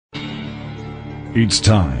It's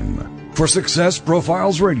time for Success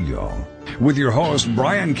Profiles Radio with your host,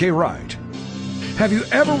 Brian K. Wright. Have you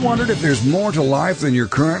ever wondered if there's more to life than you're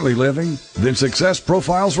currently living? Then Success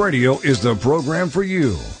Profiles Radio is the program for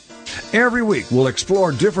you. Every week, we'll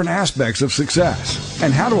explore different aspects of success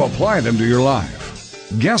and how to apply them to your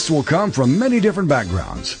life. Guests will come from many different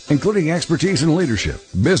backgrounds, including expertise in leadership,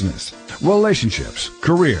 business, relationships,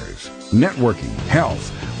 careers, networking,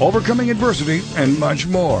 health, overcoming adversity, and much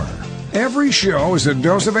more. Every show is a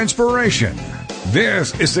dose of inspiration.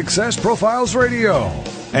 This is Success Profiles Radio.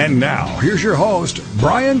 And now, here's your host,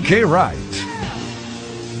 Brian K. Wright.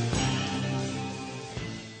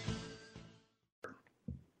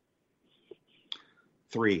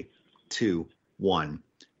 Three, two, one.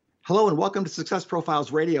 Hello and welcome to Success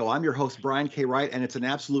Profiles Radio. I'm your host, Brian K. Wright, and it's an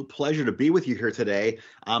absolute pleasure to be with you here today.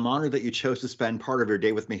 I'm honored that you chose to spend part of your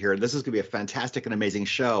day with me here. This is going to be a fantastic and amazing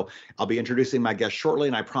show. I'll be introducing my guest shortly,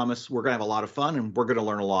 and I promise we're going to have a lot of fun and we're going to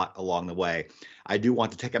learn a lot along the way. I do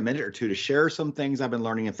want to take a minute or two to share some things I've been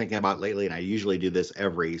learning and thinking about lately, and I usually do this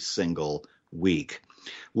every single week.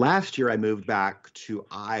 Last year, I moved back to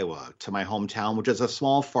Iowa, to my hometown, which is a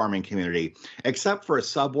small farming community. Except for a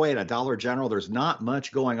Subway and a Dollar General, there's not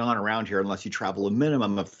much going on around here unless you travel a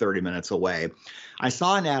minimum of 30 minutes away. I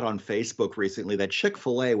saw an ad on Facebook recently that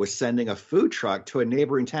Chick-fil-A was sending a food truck to a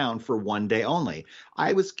neighboring town for one day only.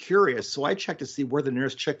 I was curious, so I checked to see where the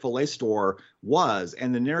nearest Chick-fil-A store was,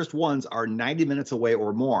 and the nearest ones are 90 minutes away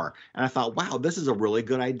or more. And I thought, wow, this is a really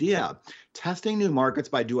good idea. Testing new markets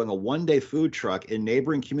by doing a one-day food truck in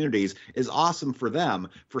neighboring communities is awesome for them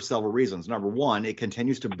for several reasons. Number one, it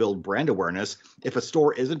continues to build brand awareness. If a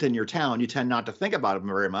store isn't in your town, you tend not to think about them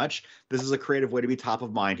very much. This is a creative way to be top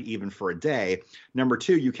of mind even for a day. Number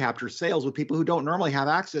two, you capture sales with people who don't normally have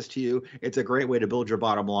access to you. It's a great way to build your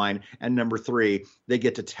bottom line. And number three, they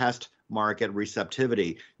get to test market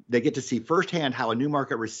receptivity. They get to see firsthand how a new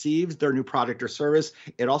market receives their new product or service.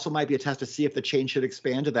 It also might be a test to see if the chain should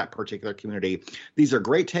expand to that particular community. These are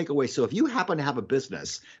great takeaways. So if you happen to have a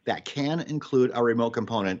business that can include a remote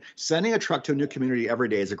component, sending a truck to a new community every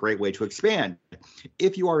day is a great way to expand.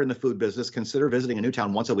 If you are in the food business, consider visiting a new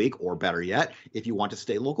town once a week, or better yet, if you want to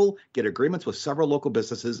stay local, get agreements with several local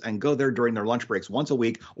businesses and go there during their lunch breaks once a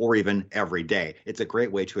week or even every day. It's a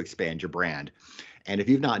great way to expand your brand. And if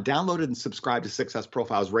you've not downloaded and subscribed to Success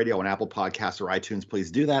Profiles Radio on Apple Podcasts or iTunes,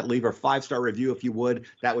 please do that. Leave a 5-star review if you would.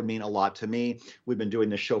 That would mean a lot to me. We've been doing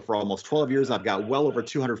this show for almost 12 years. I've got well over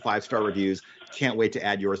 200 5-star reviews. Can't wait to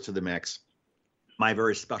add yours to the mix. My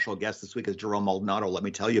very special guest this week is Jerome Maldonado. Let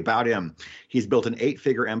me tell you about him. He's built an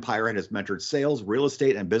 8-figure empire and has mentored sales, real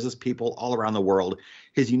estate, and business people all around the world.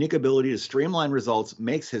 His unique ability to streamline results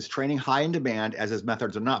makes his training high in demand, as his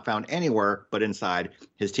methods are not found anywhere but inside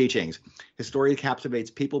his teachings. His story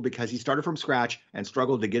captivates people because he started from scratch and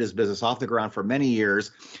struggled to get his business off the ground for many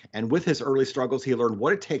years. And with his early struggles, he learned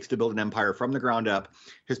what it takes to build an empire from the ground up.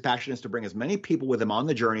 His passion is to bring as many people with him on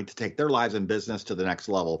the journey to take their lives and business to the next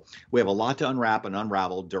level. We have a lot to unwrap and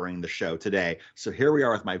unravel during the show today. So here we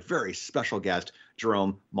are with my very special guest,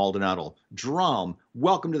 Jerome Maldonado. Jerome,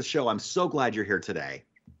 welcome to the show. I'm so glad you're here today.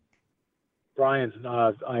 Brian,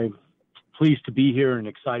 I'm pleased to be here and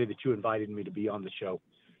excited that you invited me to be on the show.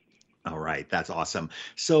 All right, that's awesome.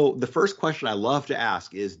 So the first question I love to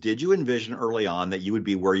ask is, did you envision early on that you would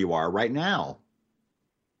be where you are right now?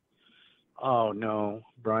 Oh, no,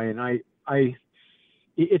 Brian.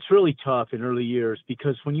 It's really tough in early years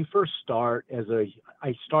because when you first start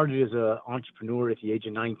I started as an entrepreneur at the age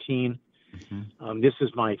of 19. Mm-hmm. This is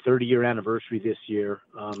my 30-year anniversary this year.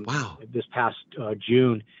 Wow. This past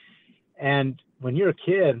June. And when you're a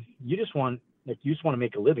kid, you just want to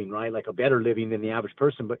make a living, right? Like a better living than the average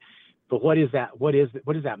person. But what is that? What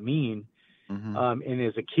does that mean? Mm-hmm. And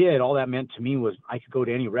as a kid, all that meant to me was I could go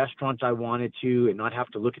to any restaurant I wanted to and not have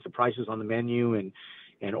to look at the prices on the menu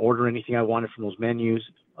and order anything I wanted from those menus.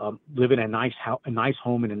 Live in a nice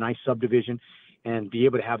home in a nice subdivision, and be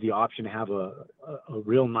able to have the option to have a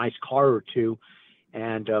real nice car or two,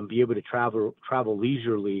 and be able to travel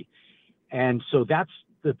leisurely. And so that's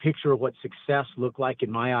the picture of what success looked like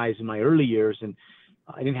in my eyes in my early years. And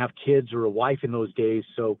I didn't have kids or a wife in those days.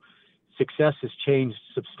 So success has changed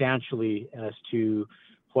substantially as to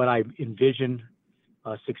what I envisioned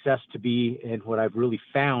success to be and what I've really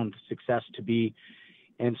found success to be.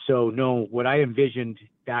 And so, no, what I envisioned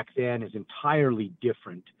back then is entirely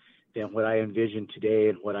different than what I envision today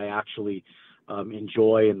and what I actually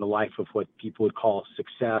enjoy in the life of what people would call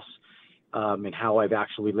success, and how I've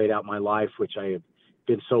actually laid out my life, which I have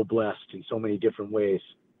been so blessed in so many different ways.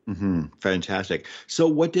 Mm-hmm. Fantastic. So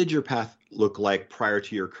what did your path look like prior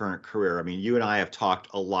to your current career? I mean, you and I have talked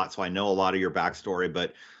a lot, so I know a lot of your backstory,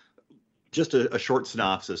 but Just a short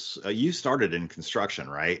synopsis. You started in construction,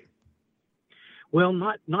 right? Well,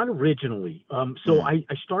 not originally. So I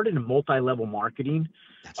started in multi-level marketing.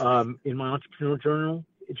 That's right. In my entrepreneurial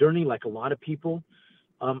journey, like a lot of people.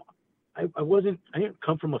 I didn't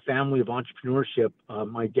come from a family of entrepreneurship.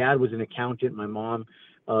 My dad was an accountant. My mom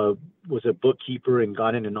was a bookkeeper and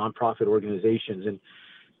got into nonprofit organizations,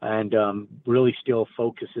 and really still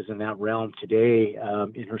focuses in that realm today,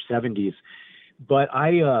 in her 70s. But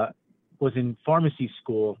I was in pharmacy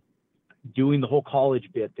school, doing the whole college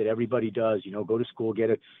bit that everybody does, go to school,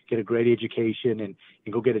 get a great education, and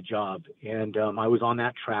go get a job. And I was on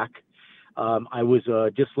that track. I was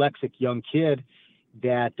a dyslexic young kid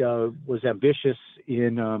that was ambitious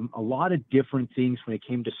in a lot of different things when it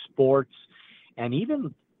came to sports, and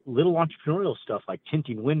even little entrepreneurial stuff like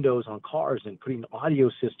tinting windows on cars and putting audio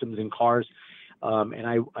systems in cars. And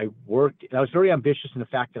I worked, and I was very ambitious in the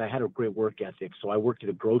fact that I had a great work ethic. So I worked at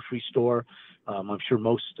a grocery store. I'm sure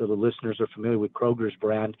most of the listeners are familiar with Kroger's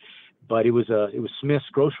brand, but it was Smith's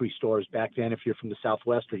grocery stores back then, if you're from the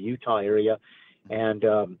Southwest or Utah area. And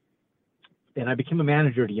I became a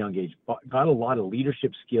manager at a young age, got a lot of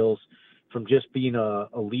leadership skills from just being a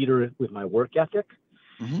leader with my work ethic.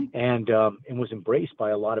 And was embraced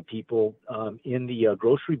by a lot of people in the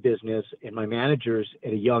grocery business and my managers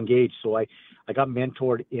at a young age. So I got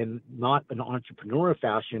mentored in not an entrepreneur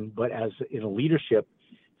fashion, but as in a leadership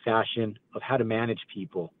fashion of how to manage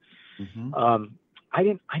people. I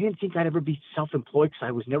didn't think I'd ever be self-employed because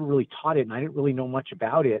I was never really taught it, and I didn't really know much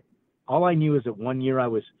about it. All I knew is that one year I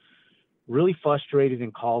was really frustrated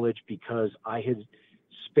in college because I had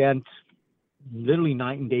spent literally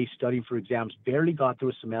night and day studying for exams, barely got through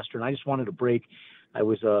a semester, and I just wanted a break. I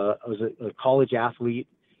was a college athlete,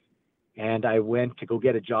 and I went to go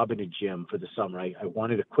get a job in a gym for the summer. I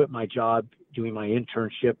wanted to quit my job doing my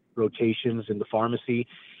internship rotations in the pharmacy,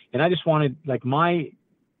 and I just wanted, like, my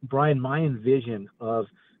envision of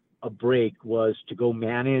a break was to go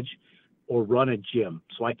manage or run a gym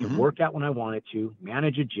so I could work out when I wanted to,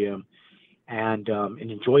 manage a gym, and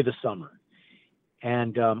enjoy the summer.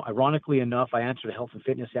 And ironically enough, I answered a health and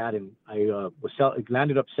fitness ad, and I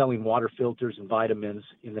landed up selling water filters and vitamins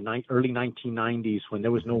in the early 1990s when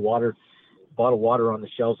there was no bottled water on the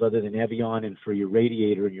shelves other than Evian and for your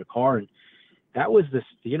radiator in your car. And that was the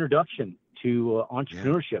introduction to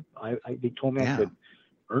entrepreneurship. They told me I could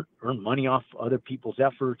earn money off other people's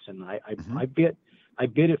efforts, and I bit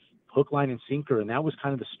it hook, line, and sinker, and that was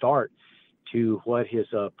kind of the start to what has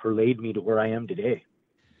parlayed me to where I am today.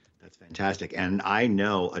 That's fantastic. And I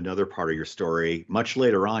know another part of your story. Much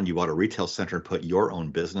later on, you bought a retail center and put your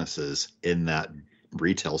own businesses in that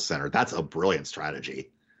retail center. That's a brilliant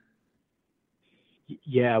strategy.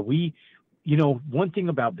 Yeah, one thing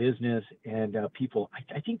about business and people,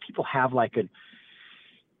 I think people have like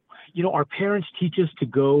our parents teach us to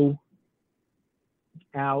go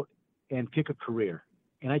out and pick a career.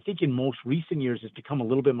 And I think in most recent years, it's become a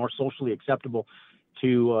little bit more socially acceptable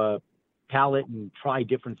to palette and try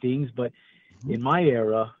different things. But in my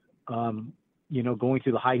era, going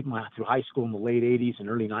through through high school in the late 80s and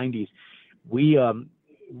early 90s,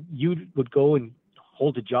 you would go and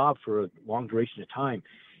hold a job for a long duration of time.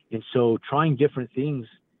 And so trying different things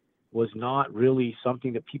was not really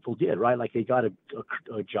something that people did, right? Like they got a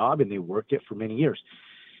job and they worked it for many years.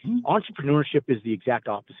 Entrepreneurship is the exact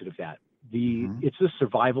opposite of that. It's the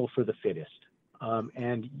survival for the fittest.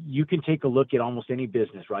 And you can take a look at almost any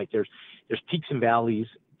business, right? There's peaks and valleys,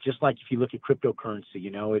 just like if you look at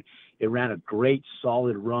cryptocurrency, it ran a great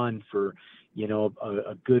solid run for,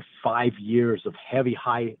 a good 5 years of heavy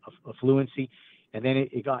high affluency. And then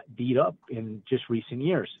it got beat up in just recent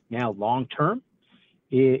years. Now, long term,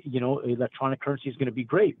 electronic currency is going to be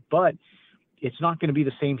great, but it's not going to be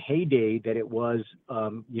the same heyday that it was,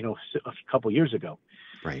 a couple years ago.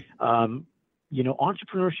 Right.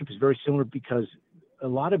 Entrepreneurship is very similar because a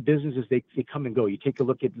lot of businesses, they come and go. You take a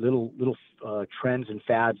look at little trends and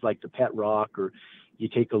fads like the pet rock, or you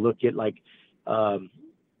take a look at like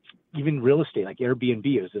even real estate, like Airbnb.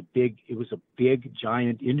 It was a big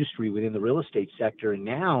giant industry within the real estate sector, and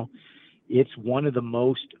now it's one of the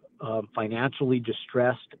most financially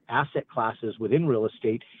distressed asset classes within real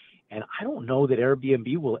estate. And I don't know that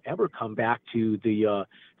Airbnb will ever come back to the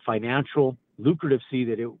financial lucracy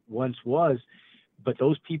that it once was, but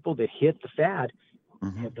those people that hit the fad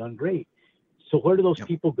have done great. So where do those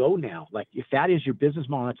people go now? Like if that is your business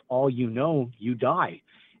model, that's all you die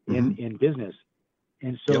in business.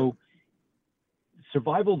 And so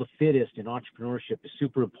survival of the fittest in entrepreneurship is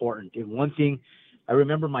super important. And one thing, I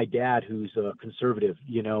remember my dad, who's a conservative,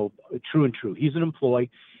 true and true. He's an employee.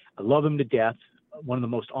 I love him to death. One of the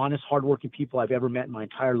most honest, hardworking people I've ever met in my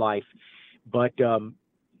entire life. But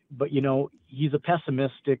he's a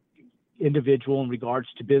pessimistic individual in regards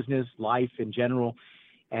to business, life in general.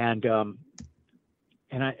 And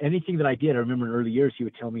anything that I did, I remember in early years, he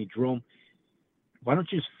would tell me, Jerome, why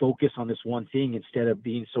don't you just focus on this one thing instead of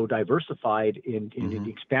being so diversified in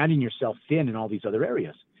expanding yourself thin in all these other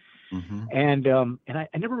areas? Mm-hmm. And I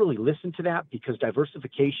never really listened to that, because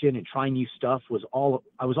diversification and trying new stuff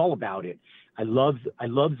I was all about it. I love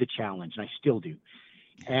the challenge, and I still do.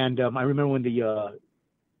 And I remember when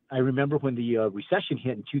the recession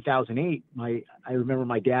hit in 2008. I remember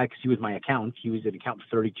my dad, because he was my accountant. He was an accountant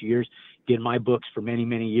for 32 years, did my books for many,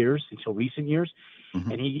 many years until recent years.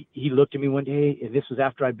 Mm-hmm. And he looked at me one day, and this was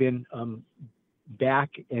after I'd been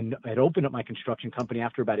back and I'd opened up my construction company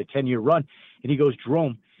after about a 10-year run. And he goes,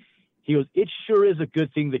 Jerome, it sure is a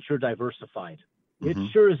good thing that you're diversified. Mm-hmm.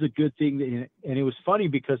 It sure is a good thing. And it was funny,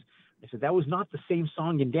 because I said, that was not the same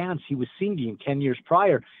song and dance he was singing 10 years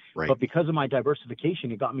prior. Right. But because of my diversification,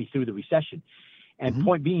 it got me through the recession. And mm-hmm.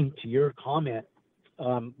 point being, to your comment,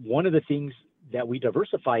 one of the things that we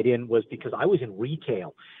diversified in was because I was in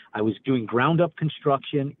retail. I was doing ground up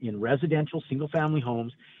construction in residential single family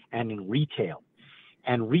homes and in retail.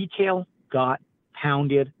 And retail got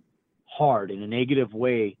pounded hard in a negative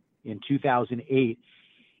way in 2008.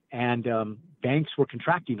 And banks were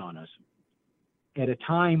contracting on us at a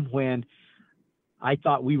time when I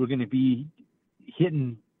thought we were going to be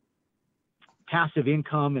hitting passive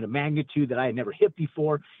income in a magnitude that I had never hit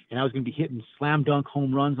before. And I was going to be hitting slam dunk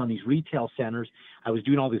home runs on these retail centers. I was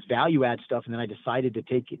doing all this value add stuff. And then I decided to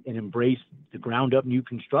take it and embrace the ground up new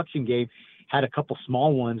construction game. Had a couple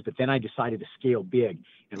small ones, but then I decided to scale big.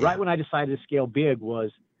 And right when I decided to scale big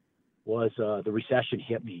was the recession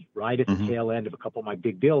hit me right at the mm-hmm. tail end of a couple of my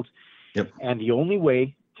big builds. Yep. And the only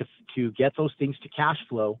way to get those things to cash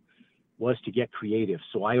flow was to get creative.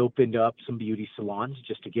 So I opened up some beauty salons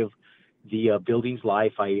just to give the buildings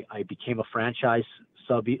life. I became a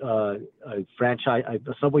Subway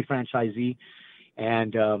franchisee,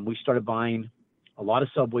 and we started buying a lot of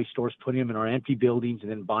Subway stores, putting them in our empty buildings, and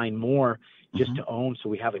then buying more just mm-hmm. to own. So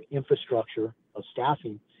we have an infrastructure of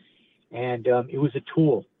staffing, and it was a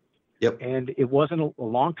tool. Yep. And it wasn't a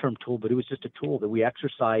long-term tool, but it was just a tool that we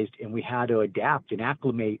exercised, and we had to adapt and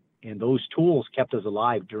acclimate. And those tools kept us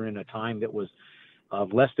alive during a time that was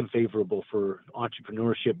less than favorable for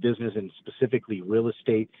entrepreneurship, business, and specifically real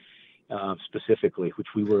estate, which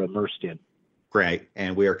we were immersed in. Great.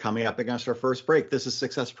 And we are coming up against our first break. This is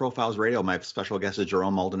Success Profiles Radio. My special guest is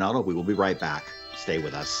Jerome Maldonado. We will be right back. Stay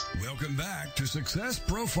with us. Welcome back to Success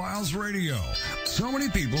Profiles Radio. So many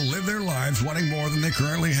people live their lives wanting more than they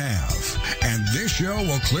currently have. And this show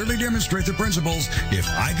will clearly demonstrate the principles. If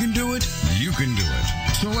I can do it, you can do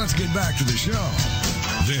it. So let's get back to the show.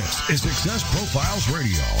 This is Success Profiles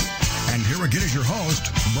Radio. And here again is your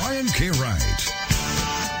host, Brian K. Wright.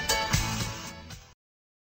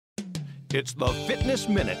 It's the Fitness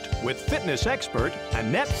Minute with fitness expert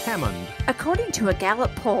Annette Hammond. According to a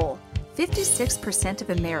Gallup poll, 56%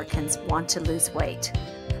 of Americans want to lose weight.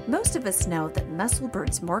 Most of us know that muscle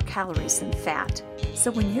burns more calories than fat. So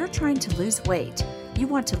when you're trying to lose weight, you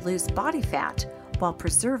want to lose body fat while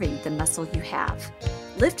preserving the muscle you have.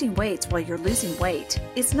 Lifting weights while you're losing weight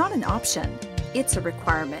is not an option, it's a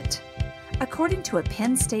requirement. According to a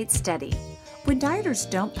Penn State study, when dieters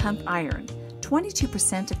don't pump iron,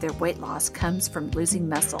 22% of their weight loss comes from losing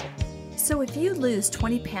muscle. So if you lose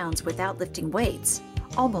 20 pounds without lifting weights,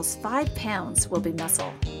 almost 5 pounds will be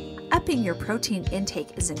muscle. Upping your protein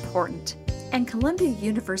intake is important, and Columbia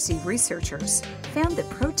University researchers found that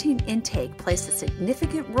protein intake plays a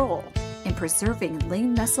significant role in preserving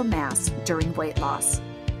lean muscle mass during weight loss.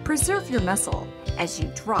 Preserve your muscle as you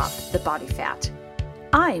drop the body fat.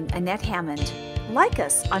 I'm Annette Hammond. Like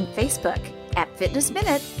us on Facebook at Fitness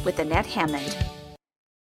Minute with Annette Hammond.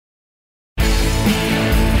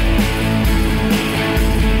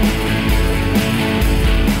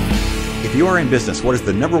 If you are in business, what is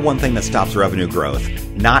the number one thing that stops revenue growth?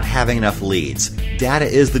 Not having enough leads. Data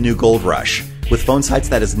is the new gold rush. With phone sites,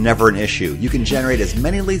 that is never an issue. You can generate as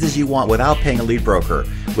many leads as you want without paying a lead broker.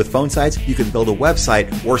 With phone sites, you can build a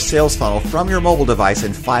website or sales funnel from your mobile device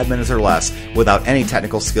in 5 minutes or less without any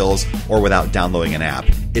technical skills or without downloading an app.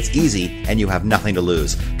 It's easy and you have nothing to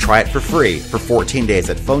lose. Try it for free for 14 days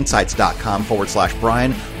at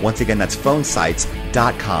phonesites.com/Brian. Once again, that's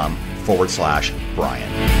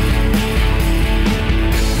phonesites.com/Brian.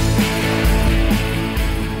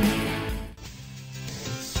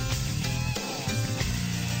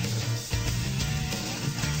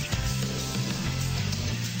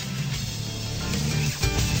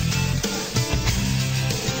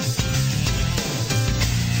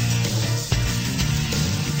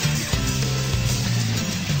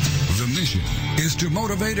 mission is to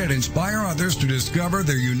motivate and inspire others to discover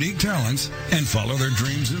their unique talents and follow their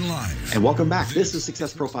dreams in life. And welcome back. This is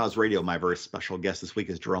Success Profiles Radio. My very special guest this week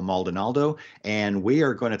is Jerome Maldonado, and we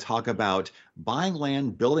are going to talk about buying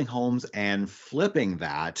land, building homes, and flipping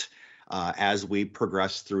that as we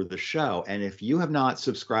progress through the show. And if you have not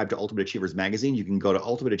subscribed to Ultimate Achievers Magazine, you can go to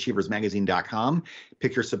ultimateachieversmagazine.com,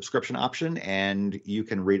 pick your subscription option, and you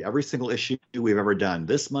can read every single issue we've ever done.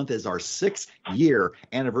 This month is our 6th-year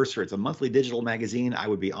anniversary. It's a monthly digital magazine. I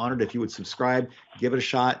would be honored if you would subscribe, give it a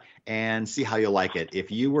shot, and see how you like it.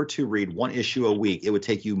 If you were to read one issue a week, it would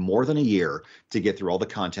take you more than a year to get through all the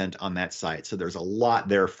content on that site. So there's a lot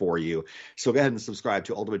there for you. So go ahead and subscribe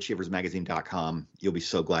to ultimateachieversmagazine.com. You'll be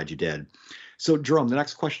so glad you did. So Jerome, the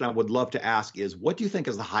next question I would love to ask is, what do you think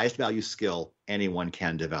is the highest value skill anyone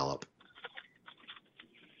can develop?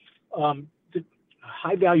 The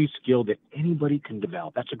high value skill that anybody can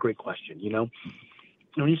develop. That's a great question. You know,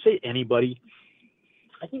 when you say anybody,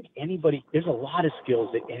 I think anybody, there's a lot of skills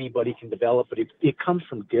that anybody can develop, but it comes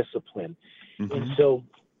from discipline. Mm-hmm. And so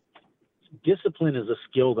discipline is a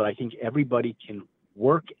skill that I think everybody can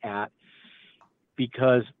work at,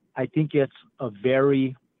 because I think it's a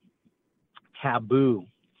very taboo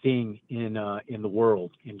thing in the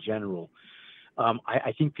world in general.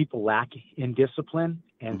 I think people lack in discipline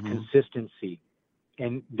and consistency.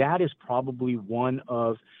 And that is probably one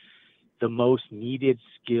of the most needed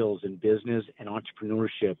skills in business and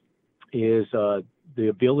entrepreneurship, is the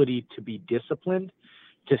ability to be disciplined,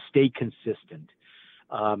 to stay consistent,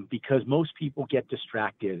 because most people get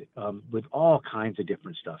distracted with all kinds of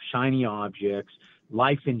different stuff, shiny objects,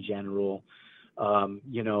 life in general,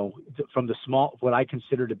 you know, from the small, what I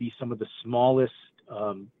consider to be some of the smallest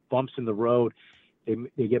bumps in the road,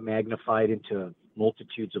 they get magnified into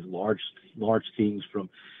multitudes of large things, from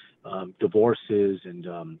divorces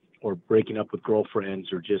and or breaking up with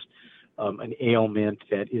girlfriends, or just an ailment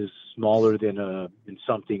that is smaller than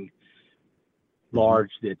something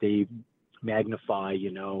large that they magnify,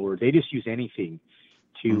 you know, or they just use anything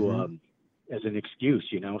to as an excuse,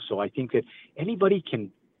 you know. So I think that anybody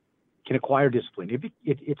can acquire discipline.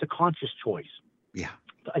 It's a conscious choice. Yeah.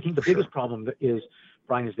 I think the biggest problem is,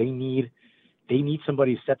 Brian, is they need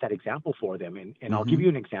somebody to set that example for them. And I'll give you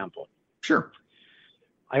an example. Sure.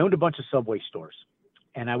 I owned a bunch of Subway stores,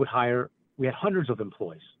 and we had hundreds of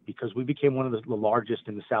employees, because we became one of the largest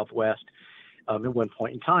in the Southwest at one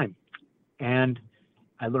point in time. And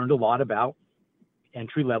I learned a lot about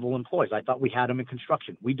entry-level employees. I thought we had them in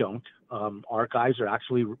construction. We don't. Our guys are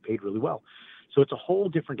actually paid really well. So it's a whole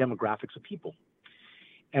different demographics of people.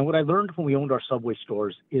 And what I learned when we owned our Subway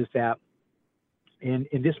stores is that, and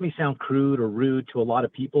this may sound crude or rude to a lot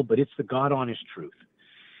of people, but it's the God-honest truth.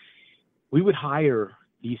 We would hire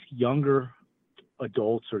these younger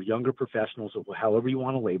adults or younger professionals, or however you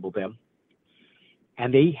want to label them,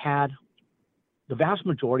 and the vast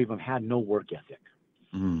majority of them had no work ethic.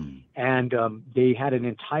 And they had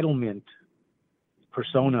an entitlement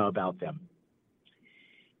persona about them.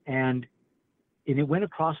 And it went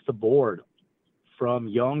across the board, from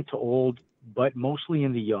young to old, but mostly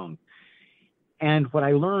in the young. And what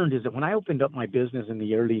I learned is that when I opened up my business in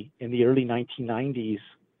the early 1990s,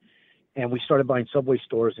 and we started buying Subway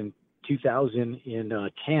stores in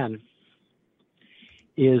 2010,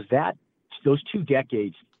 is that those 2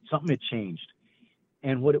 decades, something had changed.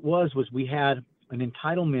 And what it was we had an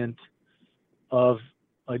entitlement of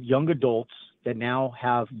young adults that now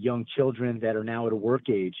have young children that are now at a work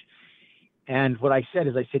age. And what I said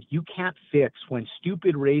is, you can't fix when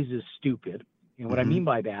stupid raises stupid. And what I mean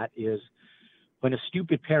by that is, when a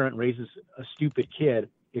stupid parent raises a stupid kid,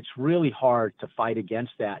 it's really hard to fight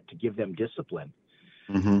against that, to give them discipline.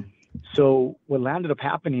 So what landed up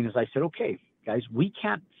happening is I said, okay, guys, we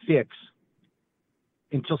can't fix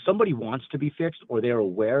until somebody wants to be fixed, or they're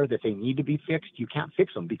aware that they need to be fixed. You can't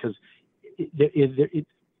fix them, because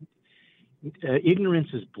ignorance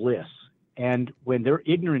is bliss. And when they're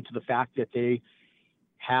ignorant to the fact that they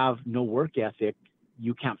have no work ethic,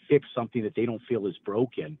 you can't fix something that they don't feel is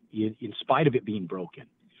broken, in spite of it being broken.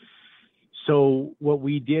 So what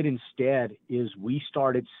we did instead is we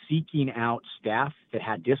started seeking out staff that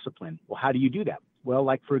had discipline. Well, how do you do that? Well,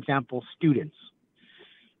 like, for example, students.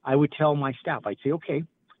 I would tell my staff, I'd say, okay,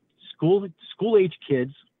 school-age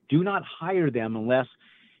kids, do not hire them unless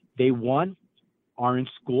they, one, are in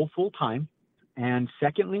school full-time, and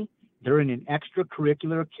secondly, they're in an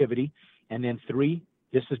extracurricular activity, and then 3,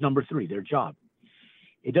 this is number 3, their job.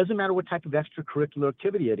 It doesn't matter what type of extracurricular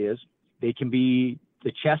activity it is. They can be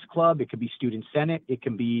the chess club, it could be student senate, it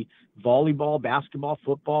can be volleyball, basketball,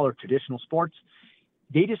 football, or traditional sports.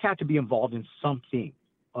 They just have to be involved in something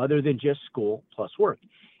other than just school plus work.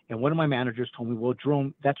 And one of my managers told me, well,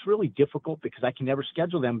 Jerome, that's really difficult because I can never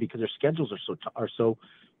schedule them because their schedules are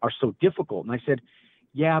so difficult. And I said,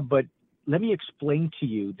 yeah, but let me explain to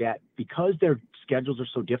you that because their schedules are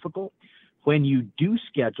so difficult, when you do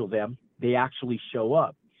schedule them, they actually show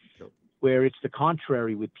up, where it's the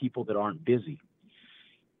contrary with people that aren't busy.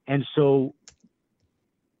 And so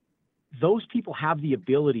those people have the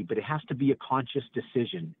ability, but it has to be a conscious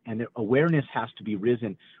decision, and their awareness has to be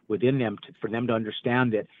risen within them for them to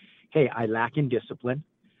understand that, hey, I lack in discipline,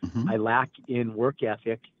 I lack in work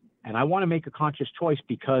ethic, and I want to make a conscious choice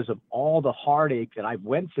because of all the heartache that I've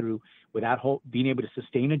went through without being able to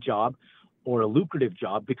sustain a job or a lucrative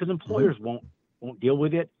job, because employers won't deal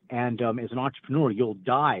with it. And as an entrepreneur, you'll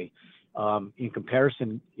die in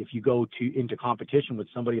comparison if you go into competition with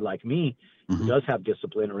somebody like me who does have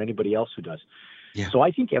discipline, or anybody else who does. Yeah. So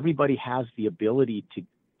I think everybody has the ability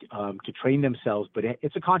to train themselves, but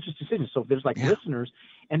it's a conscious decision. So if there's listeners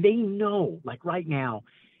and they know, like right now,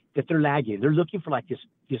 that they're lagging, they're looking for like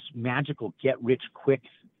this magical get rich quick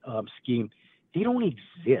scheme. They don't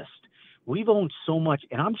exist. We've owned so much,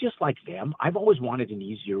 and I'm just like them. I've always wanted an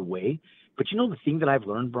easier way. But you know the thing that I've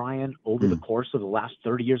learned, Brian, over the course of the last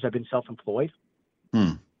 30 years I've been self-employed?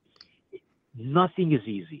 Nothing is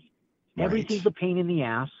easy. Right. Everything's a pain in the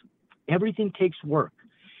ass. Everything takes work.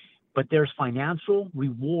 But there's financial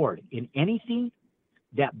reward in anything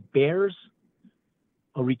that bears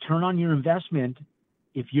a return on your investment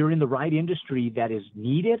if you're in the right industry that is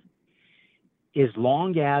needed, as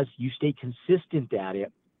long as you stay consistent at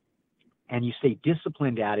it and you stay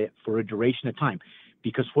disciplined at it for a duration of time.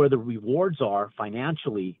 Because where the rewards are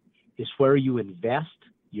financially is where you invest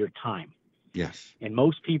your time. Yes. And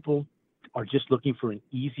most people are just looking for an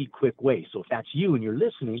easy, quick way. So if that's you and you're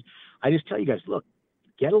listening, I just tell you guys, look,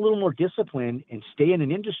 get a little more discipline and stay in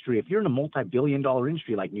an industry. If you're in a multi-billion-dollar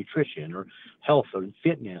industry like nutrition or health or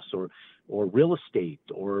fitness or real estate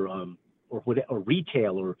or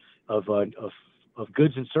retail or of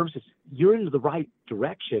goods and services, you're in the right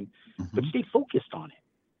direction, but stay focused on it.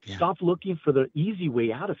 Yeah. Stop looking for the easy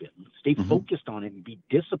way out of it. Stay focused on it and be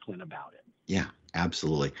disciplined about it. Yeah,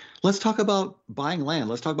 absolutely. Let's talk about buying land.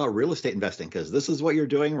 Let's talk about real estate investing, because this is what you're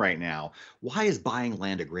doing right now. Why is buying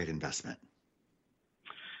land a great investment?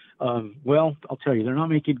 Well, I'll tell you,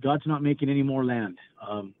 God's not making any more land,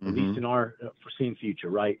 at least in our foreseen future,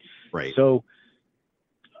 right? Right. So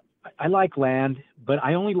I like land, but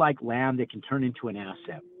I only like land that can turn into an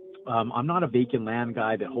asset. I'm not a vacant land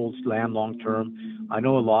guy that holds land long term. I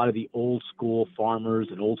know a lot of the old school farmers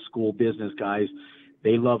and old school business guys,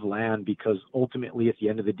 they love land because ultimately at the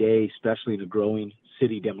end of the day, especially in a growing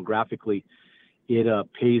city demographically, it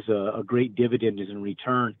pays a great dividend in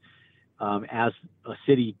return as a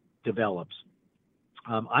city develops.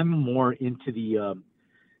 I'm more into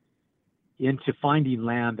into finding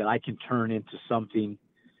land that I can turn into something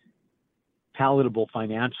palatable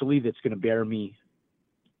financially that's going to bear me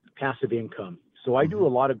passive income. So I do a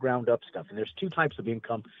lot of ground up stuff, and there's two types of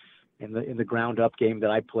income in the ground up game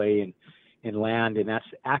that I play in land, and that's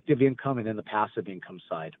active income and then the passive income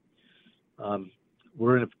side.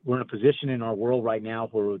 We're in a position in our world right now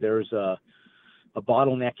where there's a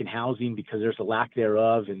bottleneck in housing because there's a lack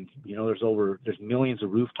thereof, and there's millions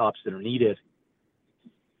of rooftops that are needed.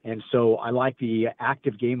 And so I like the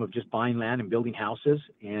active game of just buying land and building houses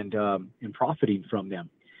and profiting from them.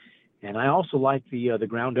 And I also like the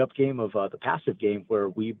ground up game of the passive game where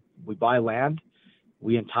we buy land,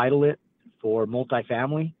 we entitle it for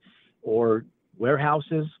multifamily or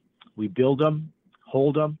warehouses, we build them,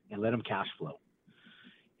 hold them, and let them cash flow.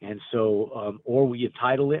 And so, or we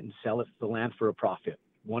entitle it and sell the land for a profit,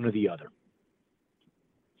 one or the other.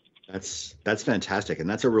 That's fantastic. And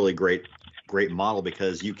that's a really great model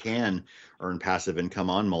because you can earn passive income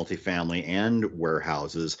on multifamily and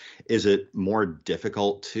warehouses. Is it more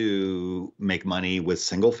difficult to make money with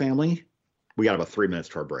single family? We got about 3 minutes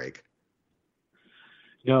to our break.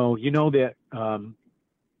 No, you know that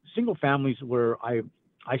single families where I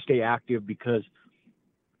stay active because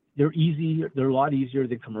they're easy. They're a lot easier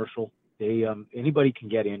than commercial. They anybody can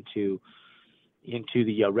get into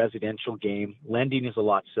the residential game. Lending is a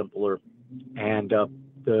lot simpler, and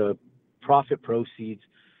the profit proceeds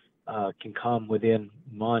can come within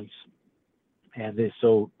months, and they're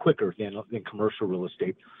so quicker than commercial real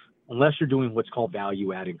estate, unless you're doing what's called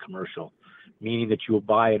value add in commercial, meaning that you will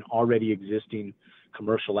buy an already existing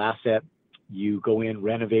commercial asset, you go in,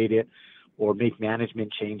 renovate it, or make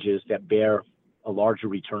management changes that bear a larger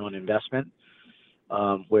return on investment,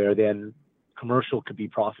 where then commercial could be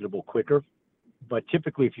profitable quicker. But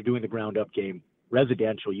typically, if you're doing the ground up game,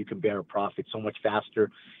 residential, you can bear a profit so much faster,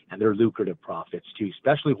 and they're lucrative profits too,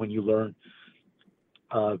 especially when you learn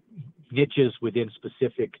niches within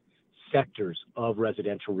specific sectors of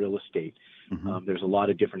residential real estate. There's a lot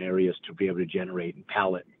of different areas to be able to generate and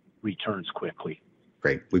pallet returns quickly.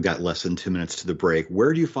 Great. We've got less than 2 minutes to the break.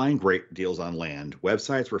 Where do you find great deals on land?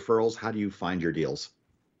 Websites, referrals? How do you find your deals?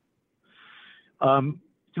 Through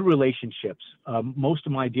relationships. Most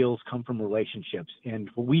of my deals come from relationships. And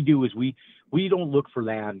what we do is we don't look for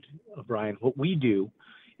land, Brian. What we do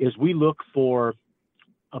is we look for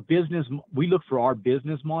our business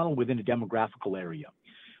model within a demographical area.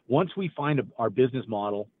 Once we find our business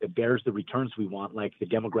model that bears the returns we want, like the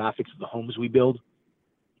demographics of the homes we build,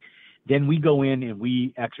 then we go in and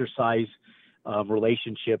we exercise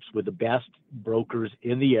relationships with the best brokers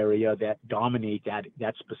in the area that dominate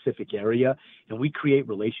that specific area, and we create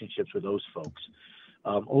relationships with those folks.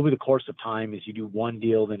 Over the course of time, as you do one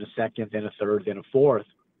deal, then a second, then a third, then a fourth,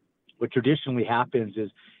 what traditionally happens is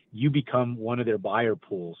you become one of their buyer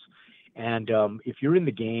pools. And if you're in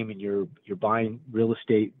the game and you're buying real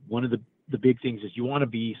estate, one of the big things is you want to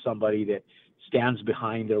be somebody that stands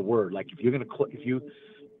behind their word. Like if you're going to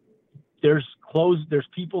there's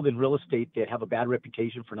people in real estate that have a bad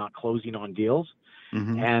reputation for not closing on deals,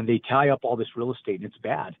 and they tie up all this real estate, and it's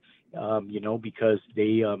bad, because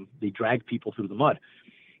they drag people through the mud.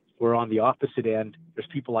 Where on the opposite end, there's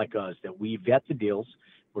people like us that we vet the deals.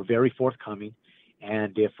 We're very forthcoming.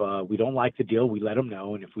 And if we don't like the deal, we let them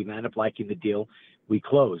know. And if we end up liking the deal, we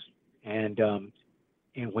close. And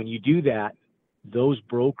when you do that, those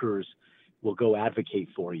brokers will go advocate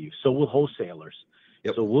for you. So will wholesalers.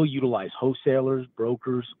 Yep. So we'll utilize wholesalers,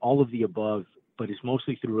 brokers, all of the above, but it's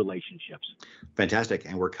mostly through relationships. Fantastic.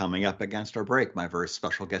 And we're coming up against our break. My very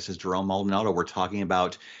special guest is Jerome Maldonado. We're talking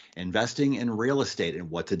about investing in real estate and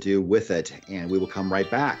what to do with it. And we will come right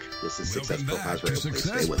back. This is Success Profiles Radio.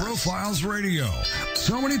 Success Profiles Radio.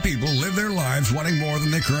 So many people live their lives wanting more than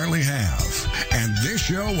they currently have. And this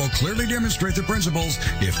show will clearly demonstrate the principles.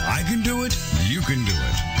 If I can do it, you can do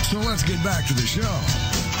it. So let's get back to the show.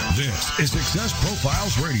 This is Success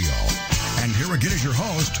Profiles Radio. And here again is your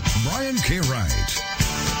host, Brian K. Wright.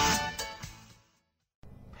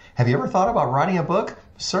 Have you ever thought about writing a book?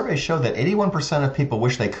 Surveys show that 81% of people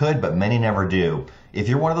wish they could, but many never do. If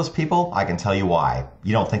you're one of those people, I can tell you why.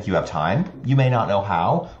 You don't think you have time, you may not know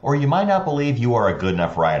how, or you might not believe you are a good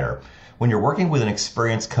enough writer. When you're working with an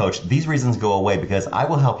experienced coach, these reasons go away because I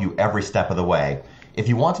will help you every step of the way. If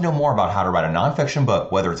you want to know more about how to write a nonfiction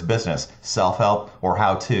book, whether it's business, self-help, or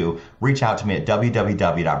how-to, reach out to me at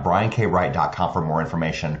www.briankwright.com for more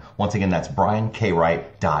information. Once again, that's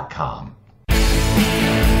briankwright.com.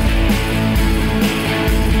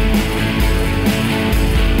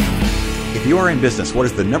 If you are in business, what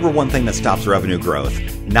is the number one thing that stops revenue growth?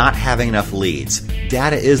 Not having enough leads.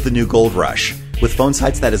 Data is the new gold rush. With phone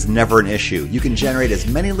sites, that is never an issue. You can generate as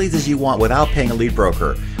many leads as you want without paying a lead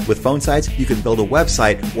broker. With phone sites, you can build a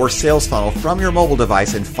website or sales funnel from your mobile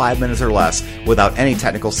device in 5 minutes or less without any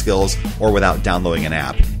technical skills or without downloading an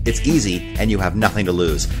app. It's easy and you have nothing to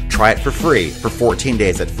lose. Try it for free for 14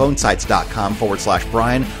 days at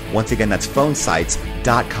phonesites.com/Brian. Once again, that's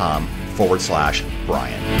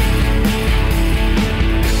phonesites.com/Brian.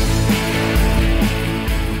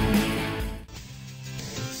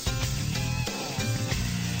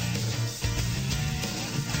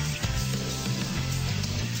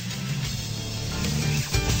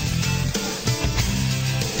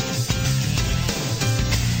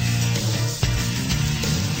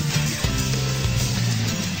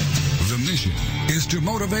 To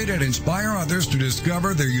motivate and inspire others to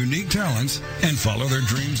discover their unique talents and follow their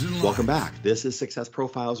dreams in life. Welcome back. This is Success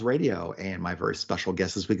Profiles Radio, and my very special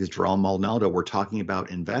guest this week is Jerome Maldonado. We're talking about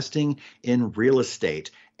investing in real estate.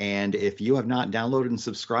 And if you have not downloaded and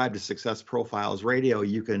subscribed to Success Profiles Radio,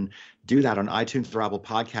 you can do that on iTunes or Apple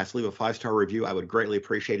Podcasts. Leave a 5-star review. I would greatly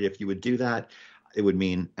appreciate it if you would do that. It would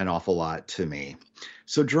mean an awful lot to me.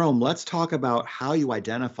 So, Jerome, let's talk about how you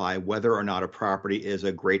identify whether or not a property is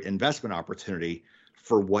a great investment opportunity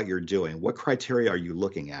for what you're doing. What criteria are you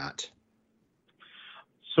looking at?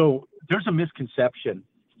 So there's a misconception.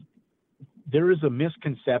 There is a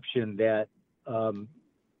misconception that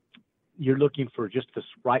you're looking for just this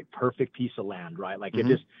right, perfect piece of land, right? Like it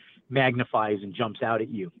just magnifies and jumps out at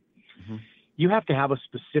you. You have to have a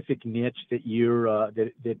specific niche that you're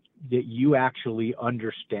that you actually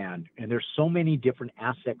understand. And there's so many different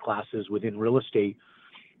asset classes within real estate.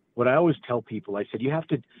 What I always tell people, I said, you have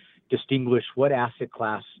to distinguish what asset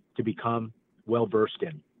class to become well versed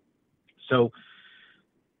in. So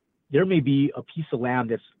there may be a piece of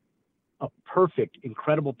land that's a perfect,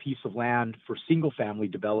 incredible piece of land for single family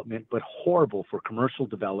development, but horrible for commercial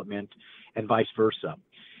development and vice versa.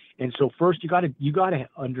 And so first you got to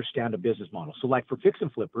understand a business model. So like for fix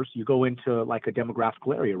and flippers, you go into like a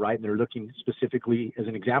demographical area, right? And they're looking specifically, as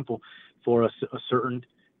an example, for a certain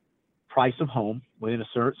price of home within a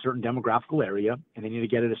certain demographical area, and they need to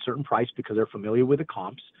get it at a certain price because they're familiar with the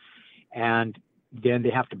comps, and then they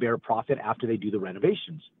have to bear a profit after they do the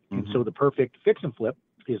renovations. And so the perfect fix and flip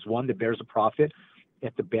is one that bears a profit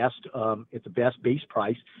at the best base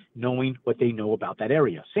price, knowing what they know about that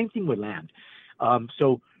area. Same thing with land.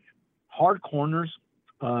 So hard corners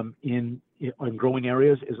in growing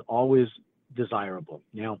areas is always desirable.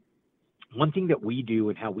 Now, one thing that we do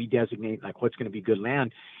and how we designate like what's going to be good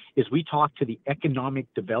land is we talk to the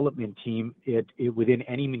economic development team within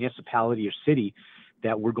any municipality or city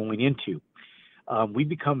that we're going into. We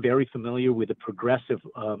become very familiar with the progressive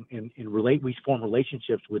we form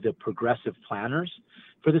relationships with the progressive planners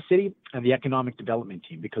for the city and the economic development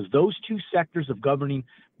team, because those two sectors of governing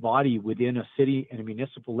body within a city and a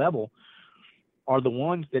municipal level are the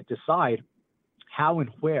ones that decide how and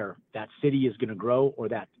where that city is going to grow or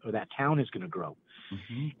that town is going to grow.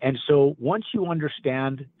 And so once you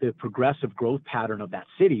understand the progressive growth pattern of that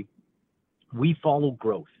city, we follow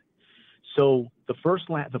growth. So the first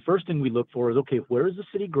thing we look for is, okay, where is the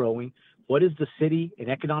city growing? What is the city and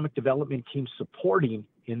economic development team supporting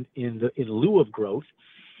in lieu of growth?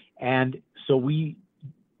 And so we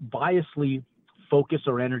biasly focus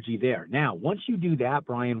our energy there. Now, once you do that,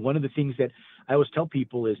 Brian, one of the things that I always tell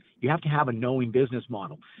people is you have to have a knowing business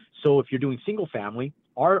model. So if you're doing single family,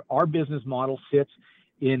 our business model sits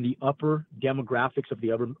in the upper demographics of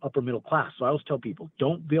the upper middle class. So I always tell people,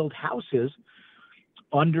 don't build houses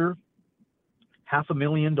under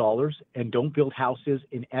 $500,000 and don't build houses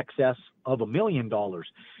in excess of $1 million,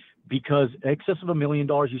 because excess of $1 million,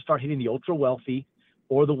 you start hitting the ultra wealthy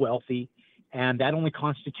or the wealthy, and that only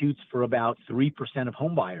constitutes for about 3% of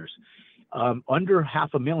home buyers. Under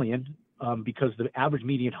 $500,000, because the average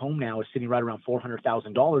median home now is sitting right around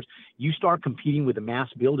 $400,000, you start competing with the mass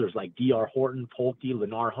builders like D.R. Horton, Pulte,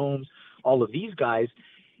 Lennar Homes, all of these guys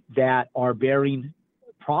that are bearing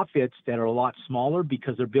profits that are a lot smaller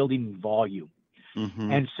because they're building in volume.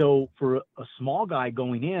 And so for a small guy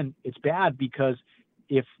going in, it's bad, because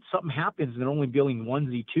if something happens and they're only building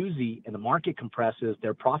onesie, twosie, and the market compresses,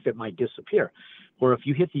 their profit might disappear. Where if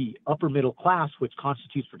you hit the upper middle class, which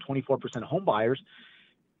constitutes for 24% of home buyers,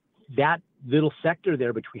 that little sector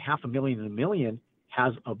there between $500,000 and $1 million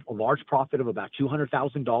has a large profit of about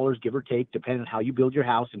 $200,000, give or take, depending on how you build your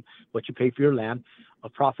house and what you pay for your land,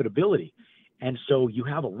 of profitability. And so you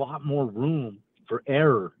have a lot more room for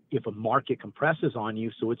error if a market compresses on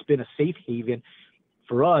you. So it's been a safe haven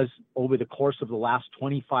for us over the course of the last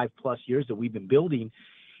 25 plus years that we've been building.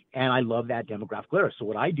 And I love that demographic area. So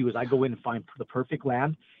what I do is I go in and find the perfect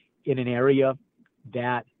land in an area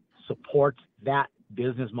that supports that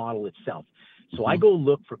business model itself. So I go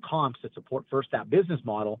look for comps that support first that business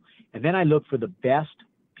model, and then I look for the best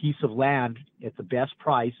piece of land at the best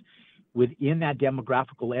price within that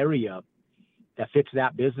demographical area that fits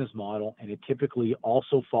that business model. And it typically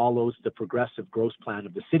also follows the progressive growth plan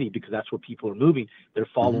of the city, because that's where people are moving. They're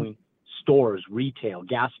following stores, retail,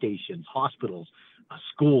 gas stations, hospitals,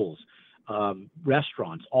 schools,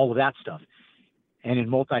 restaurants, all of that stuff. And in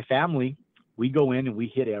multifamily, we go in and we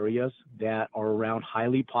hit areas that are around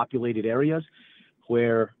highly populated areas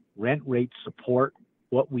where rent rates support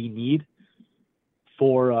what we need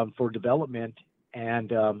for development,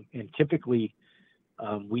 and typically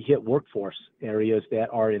we hit workforce areas that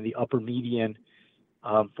are in the upper median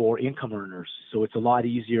for income earners. So it's a lot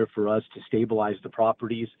easier for us to stabilize the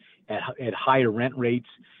properties at higher rent rates,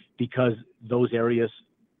 because those areas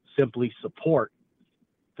simply support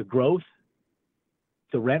the growth,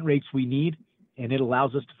 the rent rates we need, and it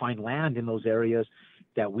allows us to find land in those areas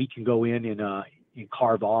that we can go in and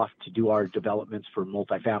carve off to do our developments for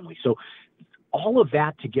multifamily. So all of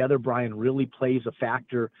that together, Brian, really plays a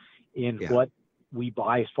factor in what we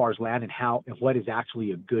buy as far as land and how and what is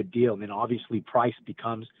actually a good deal. And then obviously price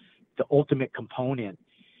becomes the ultimate component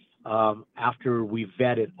after we've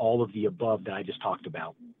vetted all of the above that I just talked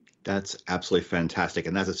about. That's absolutely fantastic.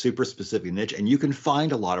 And that's a super specific niche. And you can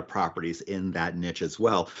find a lot of properties in that niche as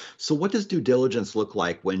well. So what does due diligence look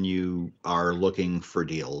like when you are looking for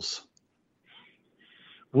deals?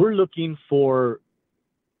 We're looking for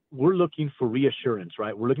reassurance,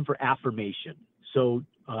 right? We're looking for affirmation. So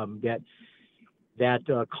that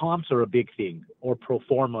comps are a big thing, or pro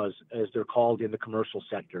formas as they're called in the commercial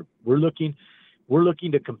sector. We're looking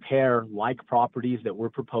to compare like properties that we're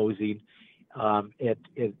proposing at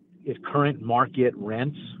current market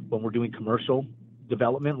rents when we're doing commercial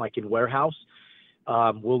development, like in warehouse,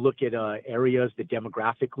 We'll look at areas that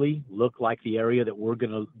demographically look like the area that we're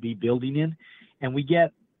going to be building in, and we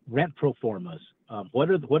get rent pro formas. What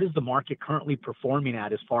is the market currently performing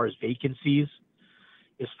at as far as vacancies,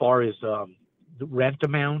 as far as the rent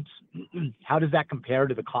amounts? How does that compare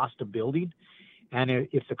to the cost of building? And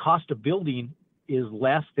if the cost of building is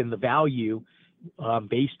less than the value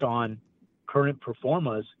based on current pro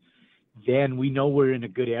formas, then we know we're in a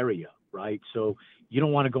good area, right? So you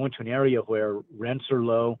don't want to go into an area where rents are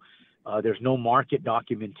low, there's no market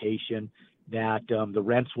documentation that the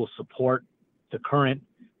rents will support the current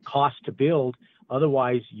cost to build.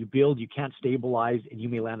 Otherwise, you build, you can't stabilize, and you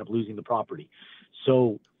may land up losing the property.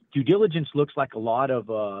 So due diligence looks like a lot of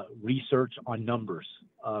research on numbers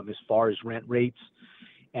as far as rent rates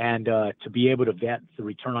and to be able to vet the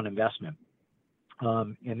return on investment.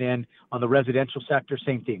 And then on the residential sector,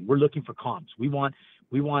 same thing. We're looking for comps. We want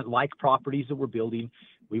like properties that we're building.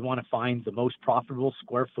 We want to find the most profitable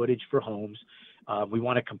square footage for homes. We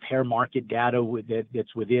want to compare market data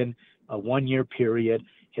that's within a 1 year period,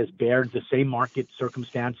 has bared the same market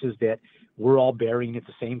circumstances that we're all bearing at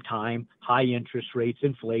the same time, high interest rates,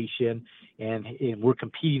 inflation, and we're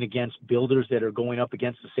competing against builders that are going up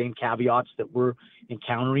against the same caveats that we're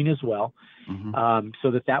encountering as well.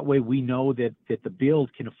 So that way we know that the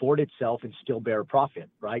build can afford itself and still bear a profit,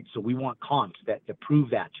 right? So we want comps that prove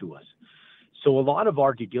that to us. So a lot of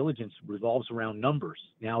our due diligence revolves around numbers.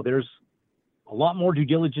 Now there's a lot more due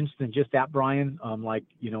diligence than just that, Brian.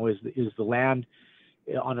 Is the land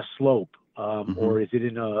on a slope? Or is it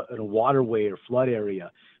in a waterway or flood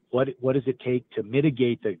area? What does it take to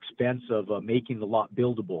mitigate the expense of making the lot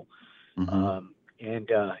buildable? And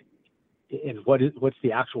what's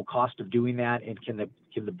the actual cost of doing that? And can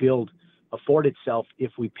the build afford itself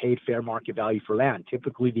if we paid fair market value for land?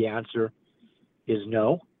 Typically, the answer is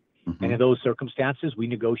no. And in those circumstances, we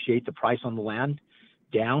negotiate the price on the land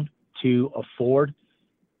down to afford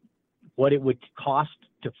what it would cost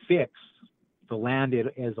to fix the land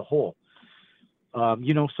as a whole.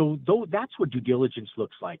 So that's what due diligence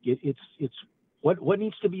looks like. It's what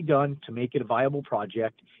needs to be done to make it a viable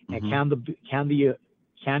project, and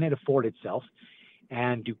can it afford itself,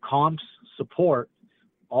 and do comps support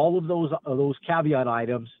all of those caveat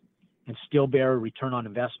items and still bear a return on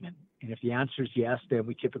investment? And if the answer is yes, then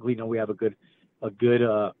we typically know we have a good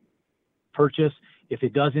purchase. If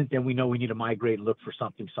it doesn't, then we know we need to migrate and look for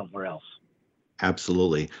something somewhere else.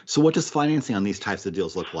 Absolutely. So what does financing on these types of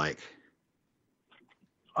deals look like?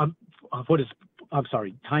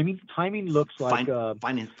 Timing? Timing looks like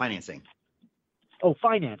financing. Oh,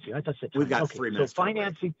 financing. I thought you said timing. We've got 3 minutes. So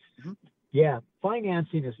financing,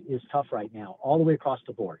 financing is tough right now, all the way across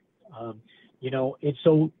the board. And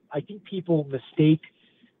so I think people mistake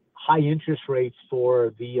high interest rates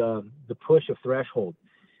for the push of threshold.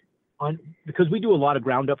 Because we do a lot of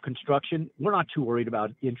ground up construction, we're not too worried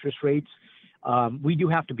about interest rates. We do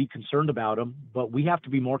have to be concerned about them, but we have to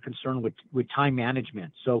be more concerned with time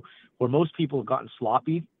management. So where most people have gotten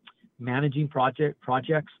sloppy managing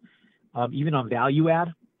projects, even on value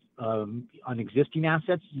add, on existing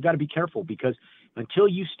assets, you got to be careful, because until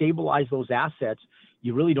you stabilize those assets,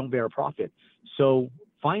 you really don't bear a profit. So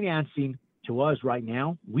financing to us right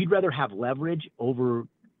now, we'd rather have leverage over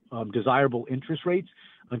desirable interest rates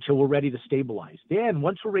until we're ready to stabilize. Then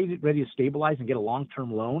once we're ready to stabilize and get a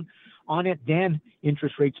long-term loan on it, then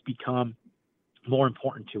interest rates become more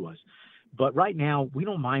important to us. But right now, we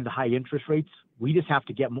don't mind the high interest rates. We've just had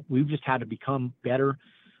to become better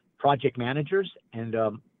project managers, and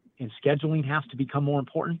scheduling has to become more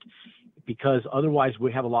important, because otherwise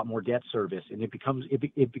we have a lot more debt service, and it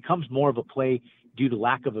becomes more of a play due to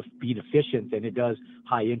lack of being efficient than it does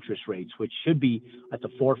high interest rates, which should be at the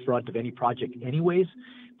forefront of any project anyways,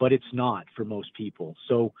 but it's not for most people.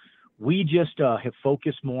 So we just have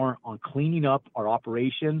focused more on cleaning up our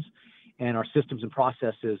operations and our systems and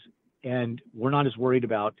processes, and we're not as worried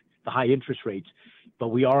about the high interest rates, but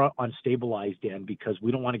we are on stabilized end, because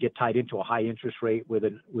we don't want to get tied into a high interest rate with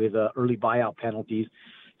early buyout penalties.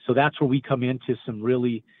 So that's where we come into some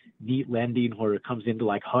really neat lending, where it comes into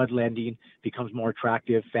like HUD lending becomes more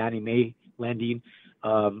attractive, Fannie Mae lending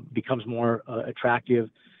becomes more attractive,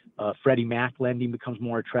 Freddie Mac lending becomes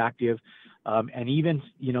more attractive, and even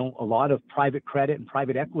a lot of private credit and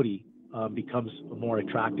private equity becomes more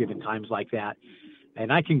attractive in times like that.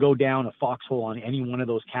 And I can go down a foxhole on any one of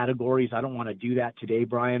those categories. I don't want to do that today,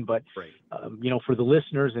 Brian, but for the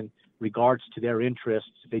listeners, in regards to their interests,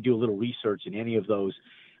 if they do a little research in any of those,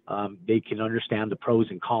 they can understand the pros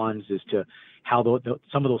and cons as to how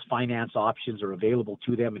some of those finance options are available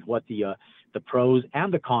to them, and what the pros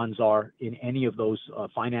and the cons are in any of those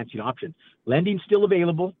financing options. Lending's still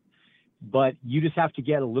available. but you just have to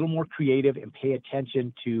get a little more creative and pay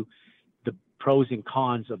attention to the pros and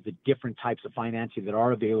cons of the different types of financing that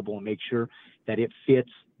are available and make sure that it fits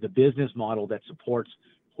the business model that supports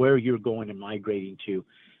where you're going and migrating to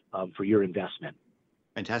for your investment.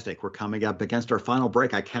 Fantastic. We're coming up against our final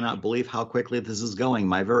break. I cannot believe how quickly this is going.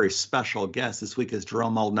 My very special guest this week is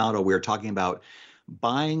Jerome Maldonado. We are talking about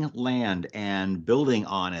buying land and building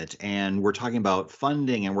on it. And we're talking about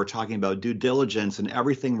funding, and we're talking about due diligence and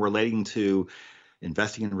everything relating to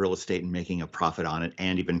investing in real estate and making a profit on it,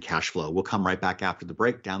 and even cash flow. We'll come right back after the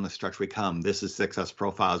break. Down the stretch we come. This is Success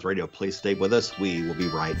Profiles Radio. Please stay with us. We will be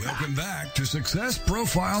right back. Welcome back to Success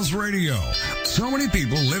Profiles Radio. So many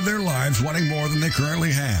people live their lives wanting more than they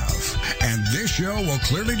currently have. And this show will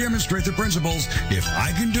clearly demonstrate the principles. If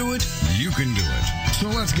I can do it, you can do it. So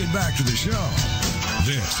let's get back to the show.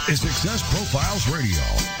 This is Success Profiles Radio.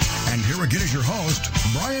 And here again is your host,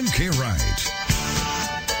 Brian K. Wright.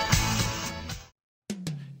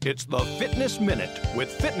 It's the Fitness Minute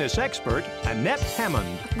with fitness expert Annette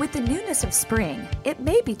Hammond. With the newness of spring, it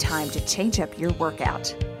may be time to change up your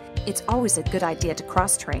workout. It's always a good idea to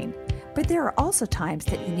cross-train, but there are also times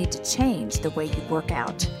that you need to change the way you work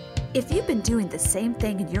out. If you've been doing the same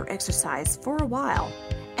thing in your exercise for a while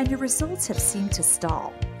and your results have seemed to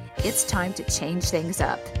stall, it's time to change things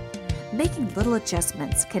up. Making little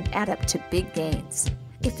adjustments can add up to big gains.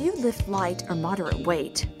 If you lift light or moderate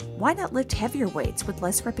weight, why not lift heavier weights with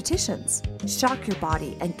less repetitions? Shock your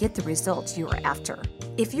body and get the results you are after.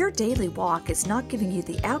 If your daily walk is not giving you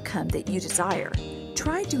the outcome that you desire,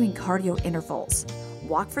 try doing cardio intervals.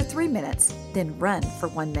 Walk for 3 minutes, then run for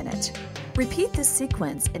 1 minute. Repeat this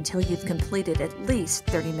sequence until you've completed at least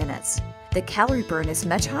 30 minutes. The calorie burn is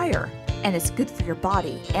much higher, and it's good for your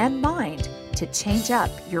body and mind to change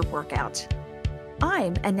up your workout.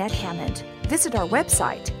 I'm Annette Hammond. Visit our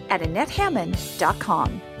website at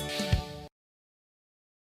AnnetteHammond.com.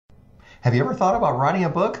 Have you ever thought about writing a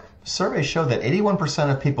book? Surveys show that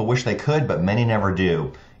 81% of people wish they could, but many never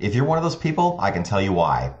do. If you're one of those people, I can tell you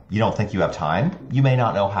why. You don't think you have time, you may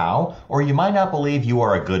not know how, or you might not believe you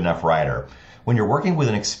are a good enough writer. When you're working with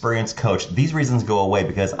an experienced coach, these reasons go away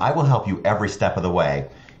because I will help you every step of the way.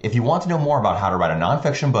 If you want to know more about how to write a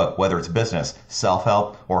nonfiction book, whether it's business,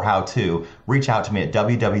 self-help, or how-to, reach out to me at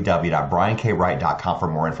www.briankwright.com for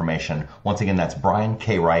more information. Once again, that's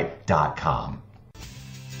briankwright.com.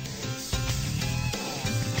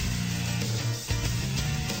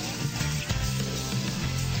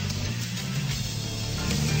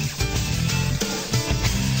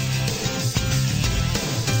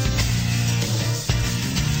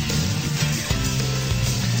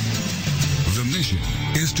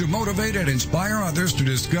 Is to motivate and inspire others to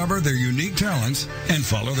discover their unique talents and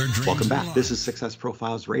follow their dreams. Welcome back. This is Success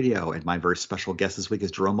Profiles Radio, and my very special guest this week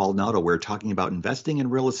is Jerome Maldonado. We're talking about investing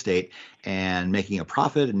in real estate and making a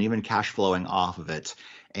profit and even cash flowing off of it.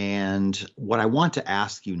 And what I want to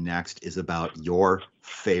ask you next is about your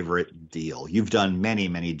favorite deal. You've done many,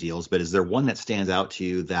 many deals, but is there one that stands out to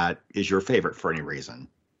you that is your favorite for any reason?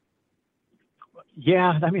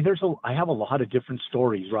 Yeah, I mean, I have a lot of different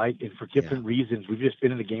stories, right? And for different reasons. We've just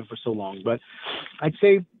been in the game for so long. But I'd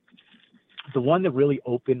say the one that really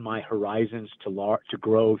opened my horizons to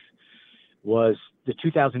growth was the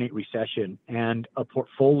 2008 recession and a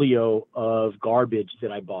portfolio of garbage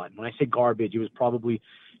that I bought. When I say garbage, it was probably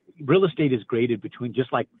real estate is graded between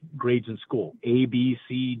just like grades in school, A, B,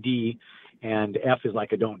 C, D, and F is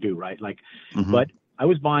like a don't do, right? Like, but I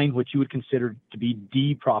was buying what you would consider to be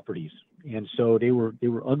D properties. And so they were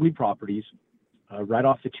ugly properties right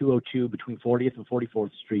off the 202 between 40th and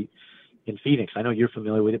 44th Street in Phoenix. I know you're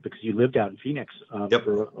familiar with it because you lived out in Phoenix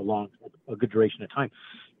for a good duration of time.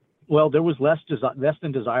 Well, there was less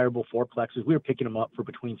than desirable fourplexes. We were picking them up for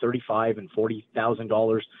between $35,000 and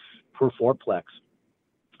 $40,000 per fourplex.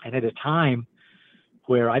 And at a time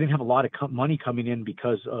where I didn't have a lot of money coming in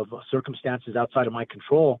because of circumstances outside of my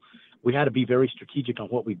control, we had to be very strategic on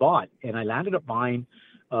what we bought. And I landed up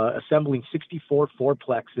assembling 64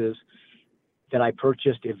 fourplexes that I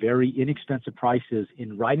purchased at very inexpensive prices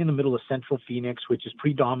right in the middle of central Phoenix, which is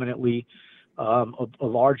predominantly a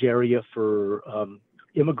large area for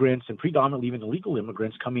immigrants and predominantly even illegal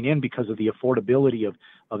immigrants coming in because of the affordability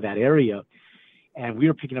of that area. And we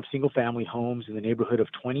were picking up single family homes in the neighborhood of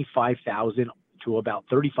 $25,000 to about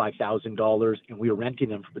 $35,000, and we were renting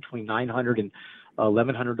them for between $900 and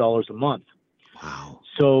 $1,100 a month. Wow.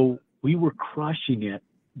 So we were crushing it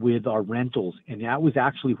with our rentals, and that was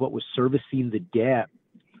actually what was servicing the debt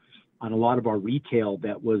on a lot of our retail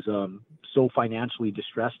that was so financially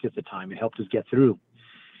distressed at the time. It helped us get through.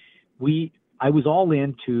 I was all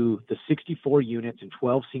into the 64 units and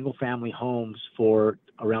 12 single family homes for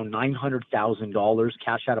around $900,000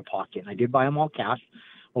 cash out of pocket. And I did buy them all cash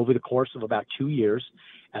over the course of about 2 years.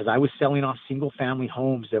 As I was selling off single family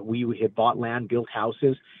homes that we had bought land, built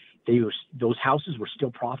houses, those houses were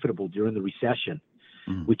still profitable during the recession.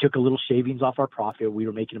 We took a little shavings off our profit. We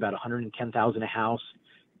were making about $110,000 a house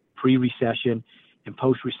pre-recession, and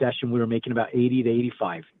post-recession we were making about 80 to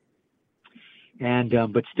 85. And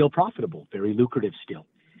but still profitable, very lucrative still.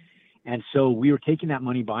 And so we were taking that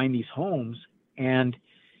money, buying these homes, and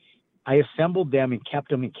I assembled them and kept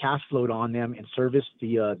them and cash flowed on them and serviced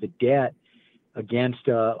the debt against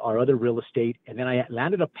our other real estate. And then I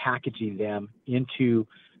landed up packaging them into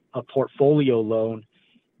a portfolio loan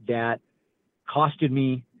that costed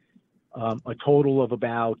me a total of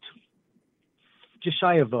about just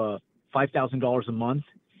shy of $5,000 a month.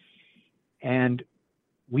 And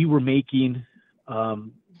we were making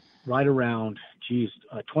right around,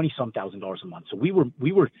 $20-some thousand a month. So we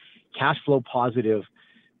were cash flow positive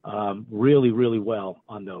really, really well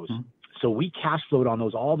on those. So we cash flowed on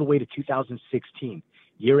those all the way to 2016,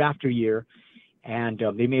 year after year. And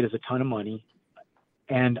they made us a ton of money.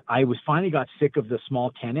 And I finally got sick of the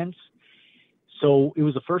small tenants. So it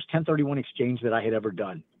was the first 1031 exchange that I had ever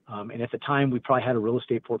done. And at the time, we probably had a real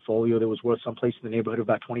estate portfolio that was worth someplace in the neighborhood of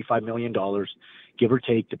about $25 million, give or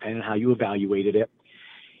take, depending on how you evaluated it.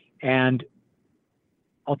 And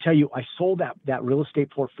I'll tell you, I sold that real estate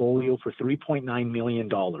portfolio for $3.9 million.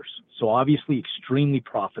 So obviously extremely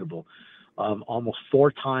profitable, almost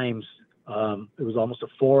 4 times. It was almost a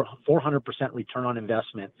 400% return on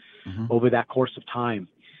investment over that course of time.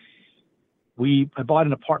 I bought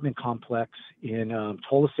an apartment complex in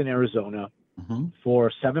Tolleson, Arizona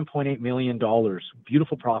for $7.8 million,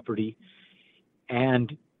 beautiful property.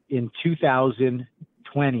 And in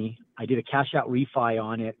 2020, I did a cash out refi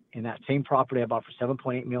on it. And that same property I bought for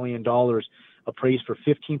 $7.8 million, appraised for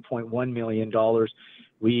 $15.1 million.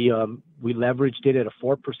 We leveraged it at a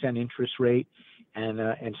 4% interest rate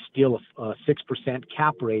and still a 6%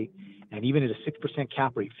 cap rate. And even at a 6%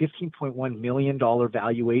 cap rate, $15.1 million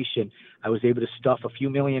valuation, I was able to stuff a few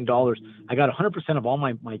 $1 million. I got 100% of all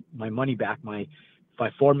my money back, by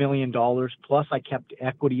 $4 million. Plus I kept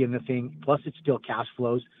equity in the thing. Plus it still cash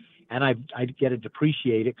flows, and I get to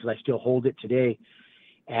depreciate it because I still hold it today.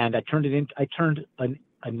 And I turned a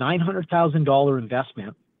 $900,000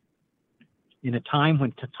 investment in a time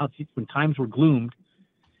when times were gloomed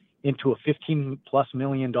into a $15+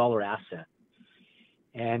 million asset.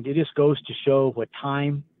 And it just goes to show what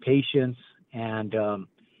time, patience, and a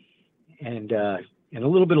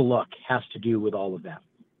little bit of luck has to do with all of that.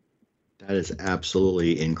 That is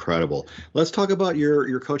absolutely incredible. Let's talk about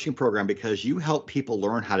your coaching program, because you help people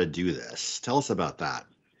learn how to do this. Tell us about that.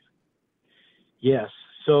 Yes.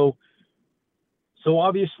 So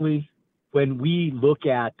obviously, when we look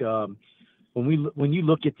at when you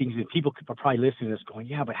look at things, and people are probably listening to this going,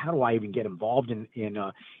 yeah, but how do I even get involved in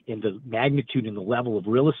the magnitude and the level of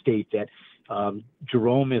real estate that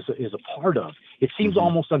Jerome is a part of? It seems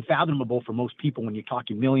almost unfathomable for most people when you're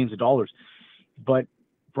talking millions of dollars. But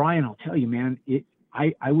Brian, I'll tell you, man,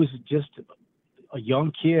 I was just a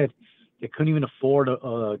young kid that couldn't even afford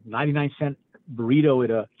a 99-cent burrito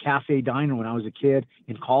at a cafe diner when I was a kid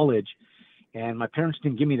in college. And my parents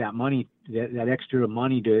didn't give me that money, that extra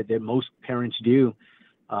money that most parents do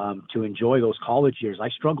to enjoy those college years. I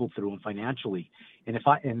struggled through them financially. And as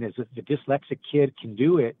a dyslexic kid can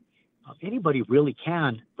do it, anybody really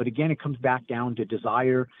can. But again, it comes back down to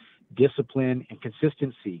desire, discipline, and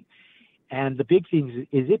consistency. And the big thing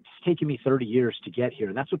is it's taken me 30 years to get here.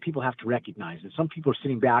 And that's what people have to recognize. And some people are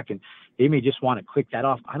sitting back and they may just want to click that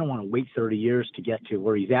off. I don't want to wait 30 years to get to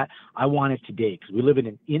where he's at. I want it today, because we live in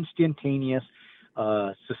an instantaneous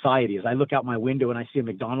society. As I look out my window and I see a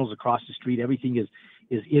McDonald's across the street, everything is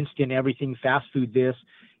instant, everything, fast food,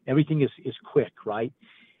 everything is quick, right?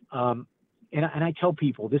 And I tell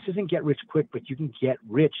people, this isn't get rich quick, but you can get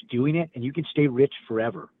rich doing it, and you can stay rich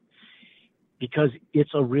forever. Because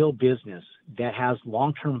it's a real business that has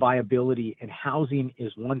long-term viability, and housing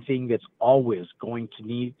is one thing that's always going to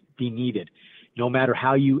be needed. No matter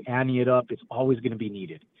how you ante it up, it's always going to be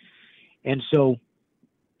needed. And so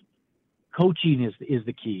coaching is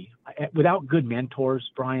the key. Without good mentors,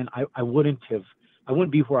 Brian, I wouldn't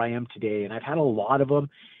be where I am today. And I've had a lot of them,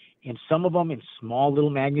 and some of them in small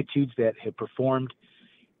little magnitudes that have performed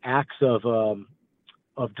acts of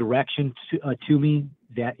direction to me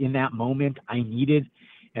that in that moment I needed.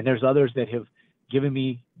 And there's others that have given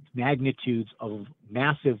me magnitudes of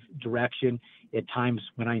massive direction at times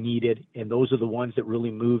when I needed. And those are the ones that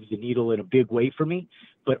really moved the needle in a big way for me,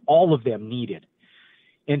 but all of them needed.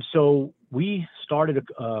 And so we started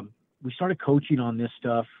coaching on this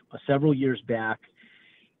stuff several years back,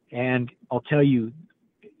 and I'll tell you,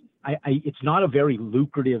 it's not a very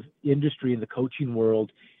lucrative industry in the coaching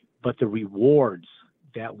world, but the rewards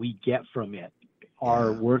that we get from it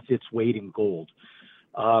are worth its weight in gold.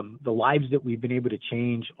 The lives that we've been able to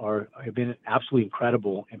change have been absolutely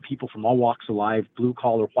incredible, and people from all walks of life, blue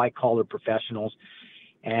collar, white collar professionals,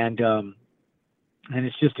 and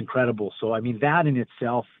it's just incredible. So, I mean, that in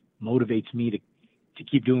itself motivates me to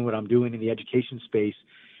keep doing what I'm doing in the education space.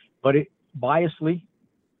 But biasly,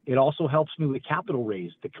 it also helps me with capital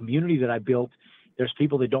raise. The community that I built, there's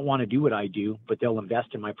people that don't want to do what I do, but they'll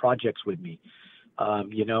invest in my projects with me.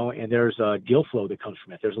 And there's a deal flow that comes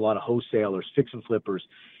from it. There's a lot of wholesalers, fix and flippers,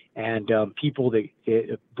 and people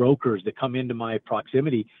brokers that come into my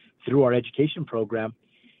proximity through our education program.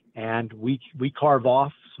 And we carve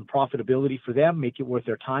off some profitability for them, make it worth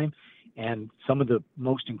their time. And some of the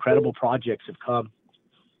most incredible projects have come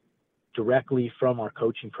directly from our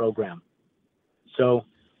coaching program. So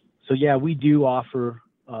yeah, we do offer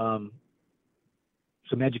some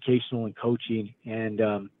educational and coaching, and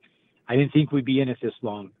I didn't think we'd be in it this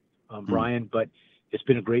long, Brian, but it's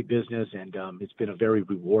been a great business, and it's been a very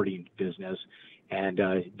rewarding business, and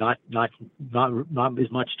not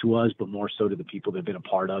as much to us, but more so to the people that have been a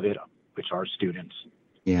part of it, which are students.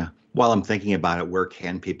 Yeah. While I'm thinking about it, where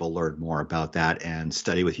can people learn more about that and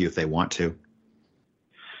study with you if they want to?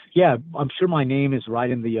 Yeah, I'm sure my name is right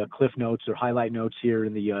in the cliff notes or highlight notes here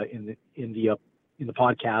in the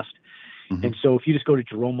podcast. Mm-hmm. And so if you just go to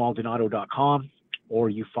JeromeMaldonado.com, or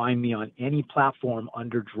you find me on any platform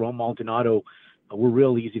under Jerome Maldonado, we're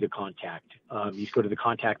real easy to contact. You just go to the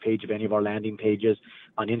contact page of any of our landing pages.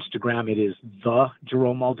 On Instagram, it is the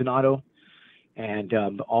Jerome Maldonado, and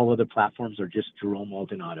all other platforms are just Jerome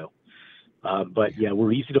Maldonado. But yeah,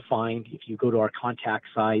 we're easy to find. If you go to our contact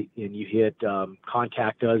site and you hit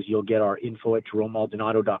contact us, you'll get our info at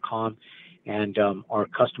JeromeMaldonado.com, and our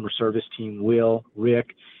customer service team,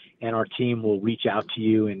 Rick, and our team will reach out to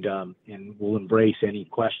you, and we'll embrace any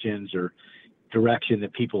questions or direction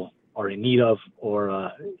that people are in need of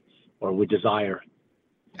or would desire.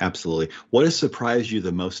 Absolutely. What has surprised you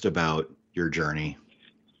the most about your journey?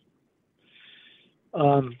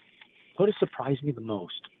 What has surprised me the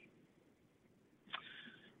most?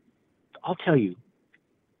 I'll tell you,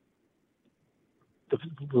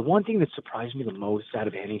 the one thing that surprised me the most out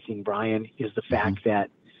of anything, Brian, is the fact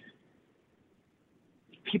that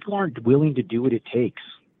people aren't willing to do what it takes.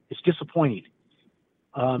 It's disappointing.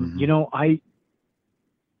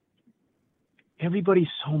 Everybody's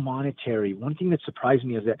so monetary. One thing that surprised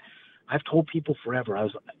me is that I've told people forever,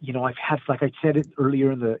 I've had, like I said it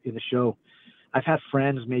earlier in the show, I've had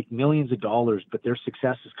friends make millions of dollars, but their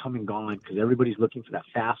success is come and gone because everybody's looking for that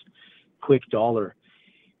fast, quick dollar.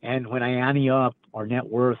 And when I ante up our net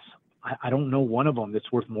worth, I don't know one of them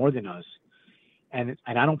that's worth more than us. And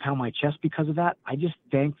I don't pound my chest because of that. I just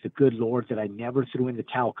thank the good Lord that I never threw in the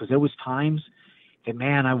towel, because there was times that,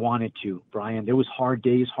 man, I wanted to, Brian. There was hard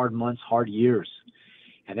days, hard months, hard years.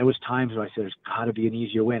 And there was times where I said, there's got to be an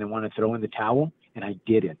easier way, and I want to throw in the towel, and I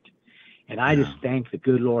didn't. And I just thank the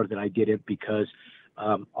good Lord that I did it, because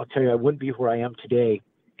I'll tell you, I wouldn't be where I am today,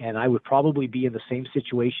 and I would probably be in the same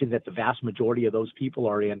situation that the vast majority of those people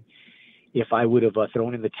are in if I would have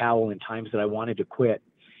thrown in the towel in times that I wanted to quit.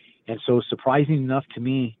 And so, surprising enough to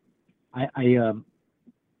me,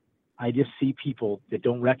 I just see people that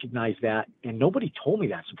don't recognize that, and nobody told me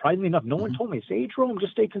that. Surprisingly enough, no one told me. Say, hey, Jerome,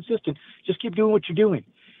 just stay consistent. Just keep doing what you're doing.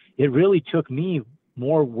 It really took me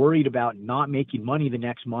more worried about not making money the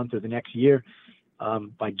next month or the next year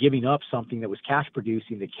by giving up something that was cash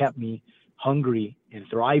producing that kept me hungry and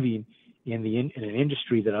thriving in an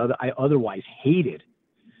industry that I otherwise hated.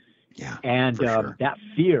 Yeah, and sure. That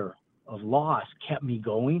fear of loss kept me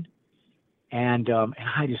going. And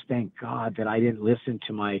I just thank God that I didn't listen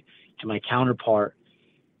to my counterpart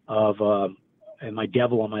and my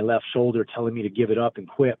devil on my left shoulder telling me to give it up and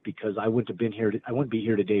quit, because I wouldn't be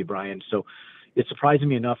here today, Brian. So it's surprising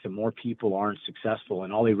me enough that more people aren't successful,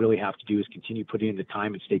 and all they really have to do is continue putting in the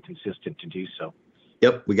time and stay consistent to do so.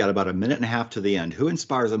 Yep. We got about a minute and a half to the end. Who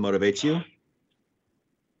inspires and motivates you?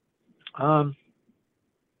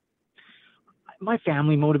 My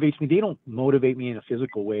family motivates me. They don't motivate me in a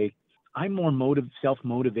physical way. I'm more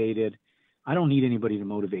self-motivated. I don't need anybody to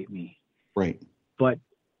motivate me. Right. But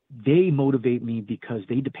they motivate me because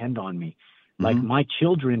they depend on me. Like my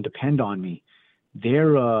children depend on me.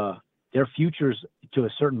 Their futures to a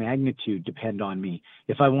certain magnitude depend on me.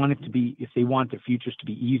 If they want their futures to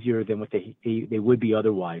be easier than what they would be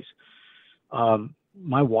otherwise.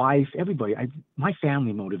 my wife, everybody, my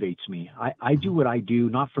family motivates me. I do what I do,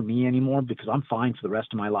 not for me anymore, because I'm fine for the rest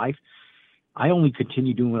of my life. I only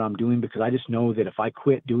continue doing what I'm doing because I just know that if I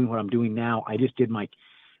quit doing what I'm doing now, I just did my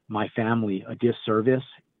family a disservice,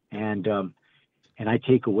 and I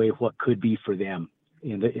take away what could be for them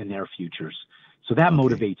in their futures. So that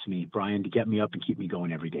motivates me, Brian, to get me up and keep me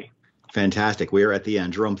going every day. Fantastic. We are at the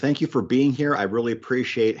end. Jerome, thank you for being here. I really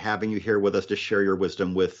appreciate having you here with us to share your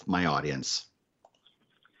wisdom with my audience.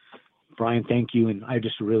 Brian, thank you. And I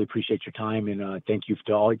just really appreciate your time. And thank you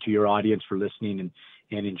to your audience for listening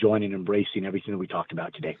and enjoying and embracing everything that we talked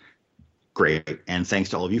about today. Great. And thanks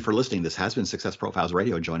to all of you for listening. This has been Success Profiles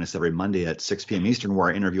Radio. Join us every Monday at 6 p.m. Eastern, where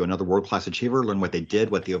I interview another world-class achiever, learn what they did,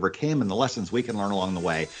 what they overcame, and the lessons we can learn along the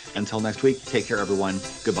way. Until next week, take care, everyone.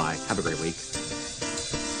 Goodbye. Have a great week.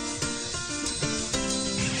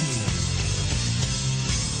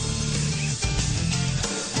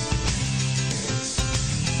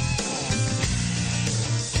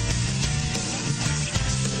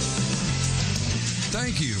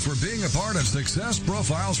 Thank you for being a part of Success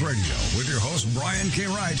Profiles Radio with your host, Brian K.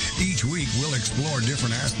 Wright. Each week, we'll explore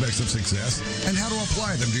different aspects of success and how to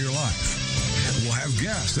apply them to your life. We'll have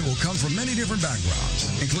guests that will come from many different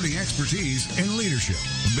backgrounds, including expertise in leadership,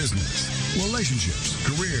 business, relationships,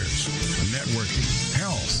 careers, networking,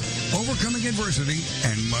 health, overcoming adversity,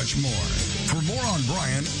 and much more. For more on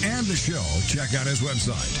Brian and the show, check out his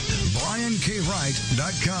website,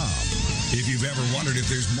 briankwright.com. If you've ever wondered if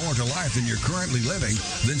there's more to life than you're currently living,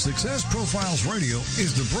 then Success Profiles Radio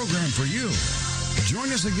is the program for you.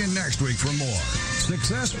 Join us again next week for more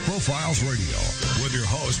Success Profiles Radio with your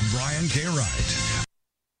host, Brian K. Wright.